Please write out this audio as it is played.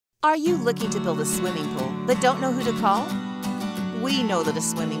Are you looking to build a swimming pool but don't know who to call? We know that a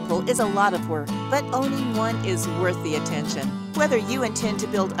swimming pool is a lot of work, but owning one is worth the attention. Whether you intend to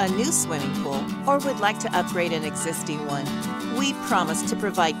build a new swimming pool or would like to upgrade an existing one, we promise to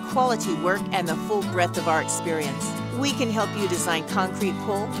provide quality work and the full breadth of our experience. We can help you design concrete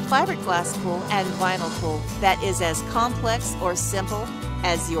pool, fiberglass pool, and vinyl pool that is as complex or simple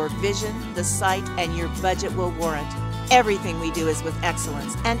as your vision, the site, and your budget will warrant. Everything we do is with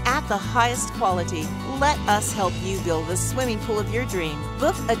excellence and at the highest quality. Let us help you build the swimming pool of your dream.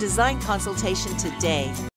 Book a design consultation today.